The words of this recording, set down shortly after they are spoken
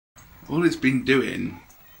All it's been doing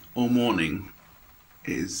all morning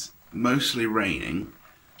is mostly raining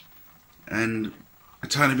and a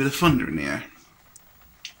tiny bit of thunder in the air.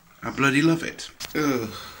 I bloody love it. Ugh,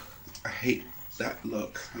 I hate that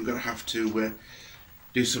look. I'm going to have to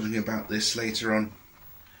do something about this later on.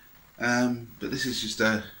 But this is just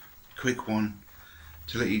a quick one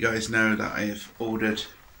to let you guys know that I have ordered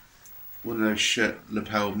one of those shirt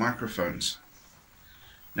lapel microphones.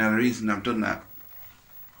 Now the reason I've done that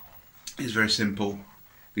is very simple,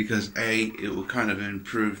 because A, it will kind of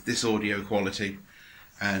improve this audio quality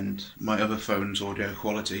and my other phone's audio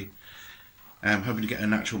quality. I'm hoping to get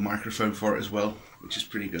an actual microphone for it as well, which is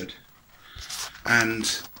pretty good.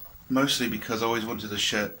 And mostly because I always wanted a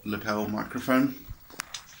shirt lapel microphone,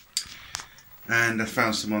 and I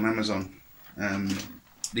found some on Amazon.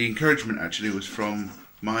 The encouragement actually was from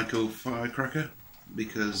Michael Firecracker,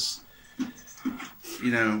 because,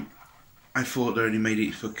 you know, I thought they only made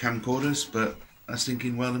it for camcorders, but I was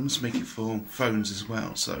thinking, well, they must make it for phones as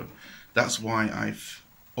well, so that's why I've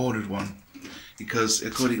ordered one, because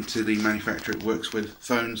according to the manufacturer it works with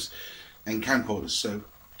phones and camcorders, so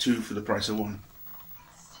two for the price of one.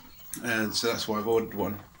 So that's why I've ordered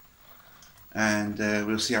one, and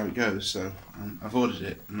we'll see how it goes. So I've ordered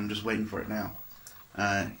it and I'm just waiting for it now.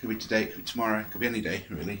 It could be today, it could be tomorrow, it could be any day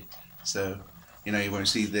really, so you know, you won't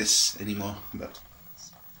see this anymore, but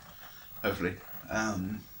hopefully.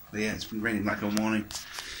 But yeah, it's been raining like all morning.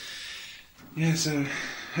 Yeah, so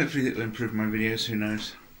hopefully it will improve my videos, who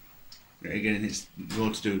knows. Again, it's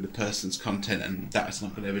more to do with the person's content, and that's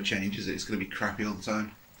not going to ever change, is it? It's going to be crappy all the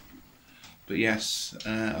time. But yes,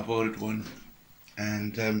 I've ordered one,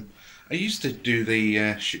 and I used to do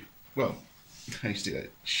the well, I used to do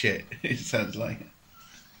that shit. It sounds like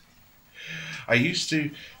I used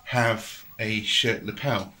to have a shirt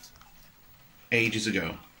lapel ages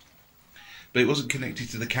ago, but it wasn't connected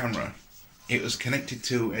to the camera. It was connected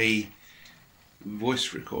to a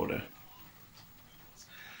voice recorder,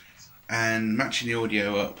 and matching the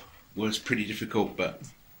audio up was pretty difficult, but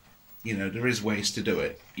you know, there is ways to do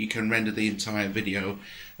it. You can render the entire video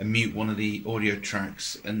and mute one of the audio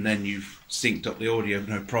tracks, and then you've synced up the audio,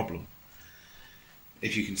 no problem,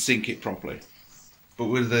 if you can sync it properly. But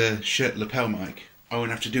with the shirt lapel mic, I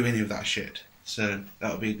won't have to do any of that shit, so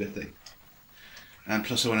that'll be a good thing. And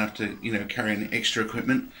plus I won't have to, you know, carry any extra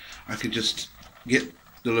equipment. I could just get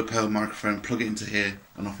the lapel microphone, plug it into here,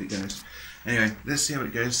 and off it goes. Anyway, let's see how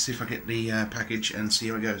it goes, see if I get the package and see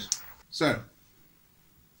how it goes. So,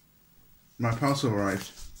 my parcel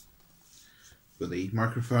arrived with the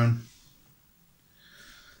microphone,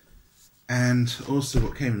 and also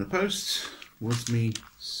what came in the post was me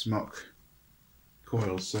smock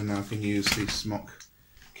coils, so now I can use the smock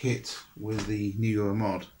kit with the Younow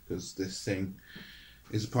mod, because this thing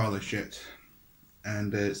is a pile of shit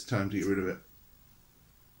and it's time to get rid of it.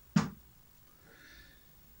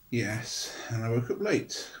 Yes, and I woke up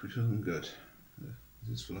late, which wasn't good.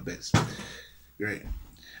 This is full of bits. Great.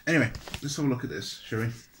 Anyway, let's have a look at this, shall we?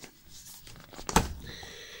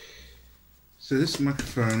 So this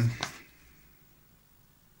microphone,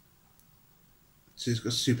 so it's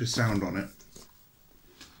got super sound on it.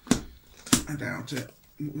 I doubt it.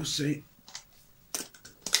 We'll see.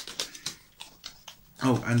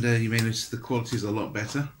 Oh, and you may notice the quality is a lot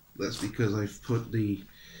better. That's because I've put the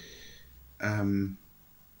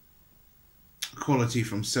quality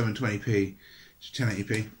from 720p to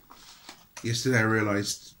 1080p. Yesterday I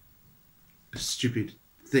realised a stupid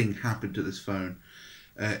thing happened to this phone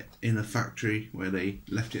in the factory where they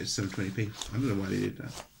left it at 720p. I don't know why they did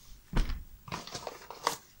that.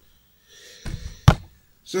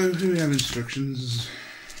 So here we have instructions.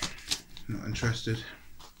 Not interested.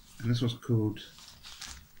 And this one's called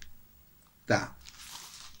that.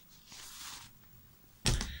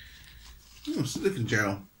 Oh, silicone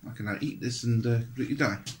gel. I can now eat this and completely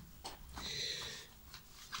die.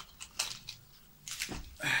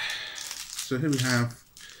 So here we have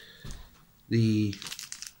the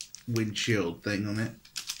windshield thing on it,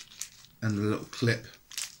 and the little clip.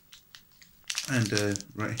 And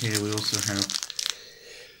right here we also have,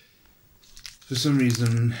 for some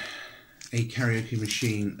reason, a karaoke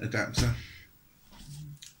machine adapter.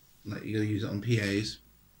 Like you're going to use it on PAs,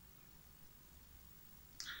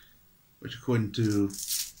 which according to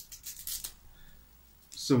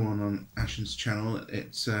someone on Ashen's channel,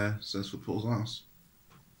 it says for Paul's arse.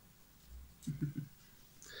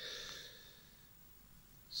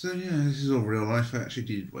 So yeah, this is all real life. I actually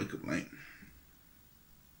did wake up late.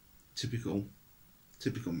 Typical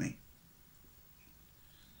me.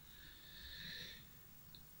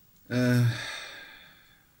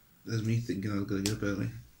 There's me thinking I was going to get up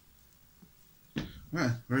early.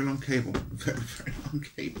 Wow, very long cable. Very, very long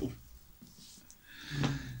cable.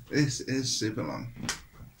 This is super long.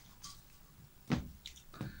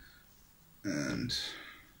 And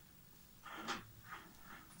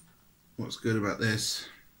what's good about this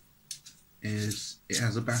is it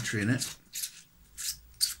has a battery in it.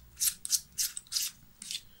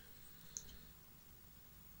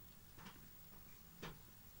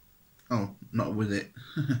 Oh, not with it.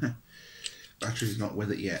 Battery's not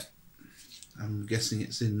with it yet. I'm guessing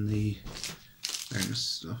it's in the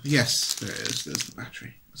stuff. Yes, there it is. There's the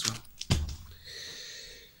battery as well.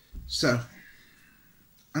 So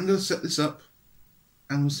I'm going to set this up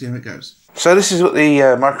and we'll see how it goes. So this is what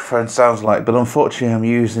the microphone sounds like, but unfortunately I'm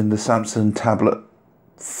using the Samsung tablet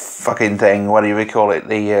fucking thing, whatever you call it,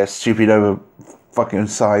 the stupid over fucking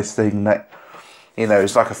size thing that, you know,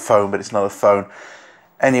 it's like a phone, but it's not a phone.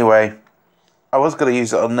 Anyway, I was going to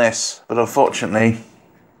use it on this, but unfortunately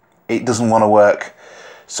it doesn't want to work.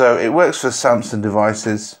 So it works for Samsung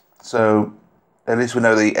devices, so at least we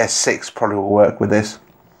know the S6 probably will work with this.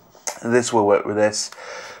 This will work with this,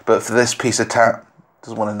 but for this piece of tat,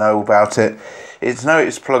 doesn't want to know about it.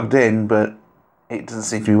 It's plugged in, but it doesn't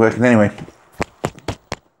seem to be working anyway.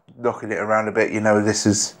 Knocking it around a bit, you know, this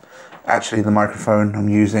is actually the microphone I'm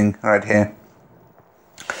using right here.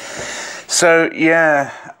 So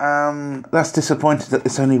yeah, that's disappointing that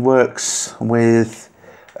this only works with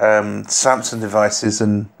Samsung devices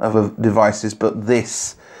and other devices, but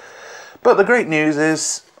the great news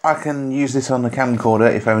is I can use this on the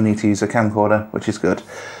camcorder if I ever need to use a camcorder, which is good.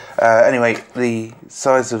 Anyway, the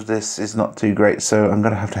size of this is not too great, so I'm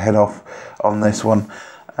going to have to head off on this one.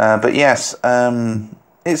 But yes,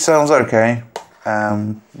 it sounds okay,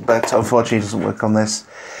 but unfortunately it doesn't work on this.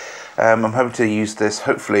 I'm hoping to use this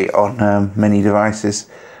hopefully on many devices,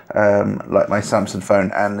 like my Samsung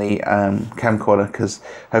phone and the camcorder, because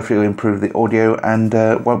hopefully it will improve the audio and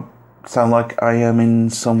won't sound like I am in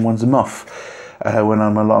someone's muff when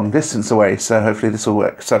I'm a long distance away. So hopefully this will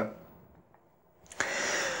work. So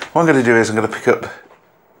what I'm going to do is I'm going to pick up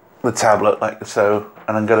the tablet like so,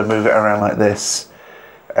 and I'm going to move it around like this,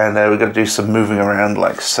 and we're going to do some moving around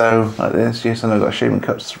like so, like this. Yes, I know I've got shaving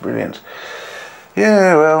cups, brilliant.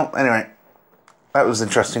 Yeah, well, anyway, that was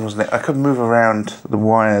interesting, wasn't it? I could move around the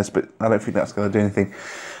wires, but I don't think that's going to do anything.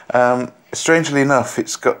 Strangely enough,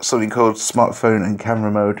 it's got something called smartphone and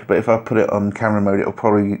camera mode, but if I put it on camera mode, it'll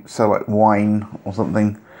probably sound like wine or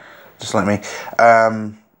something, just like me.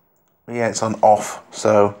 Yeah, it's on off,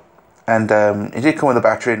 so, and it did come with a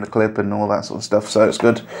battery and the clip and all that sort of stuff, so it's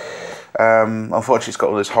good. Unfortunately, it's got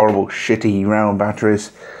all those horrible, shitty, round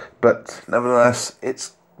batteries, but nevertheless,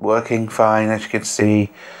 it's working fine, as you can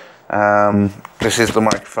see. This is the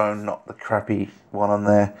microphone, not the crappy one on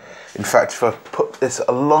there. In fact, if I put this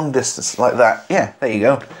a long distance like that, yeah, there you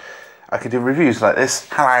go. I could do reviews like this.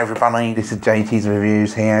 Hello everybody, this is JT's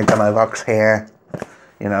Reviews here, got my box here.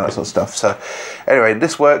 You know, that sort of stuff. So, anyway,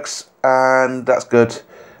 this works, and that's good.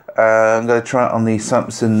 I'm going to try it on the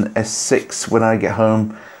Samsung S6 when I get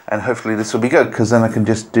home, and hopefully this will be good, because then I can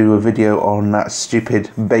just do a video on that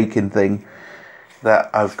stupid bacon thing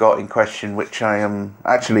that I've got in question, which I am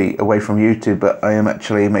actually away from YouTube, but I am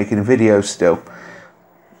actually making a video still.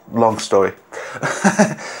 Long story.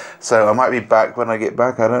 So I might be back when I get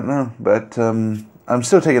back, I don't know. But I'm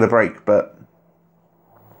still taking a break, but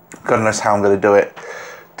God knows how I'm going to do it.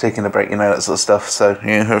 Taking a break, you know, that sort of stuff. So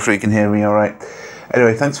yeah, hopefully you can hear me alright.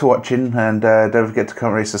 Anyway, thanks for watching, and don't forget to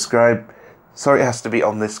comment, rate, subscribe. Sorry it has to be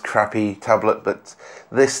on this crappy tablet, but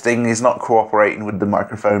this thing is not cooperating with the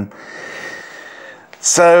microphone.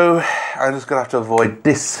 So I'm just going to have to avoid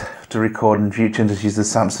this to record in future and just use the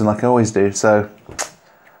Samsung like I always do. So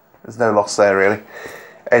there's no loss there really.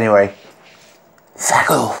 Anyway, fuck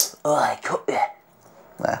off. Oh, I cut you.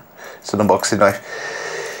 Nah, it's an unboxing knife.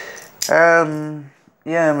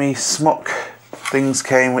 Yeah, me smock things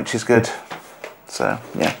came, which is good. So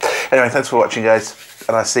yeah. Anyway, thanks for watching, guys,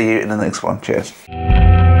 and I'll see you in the next one. Cheers.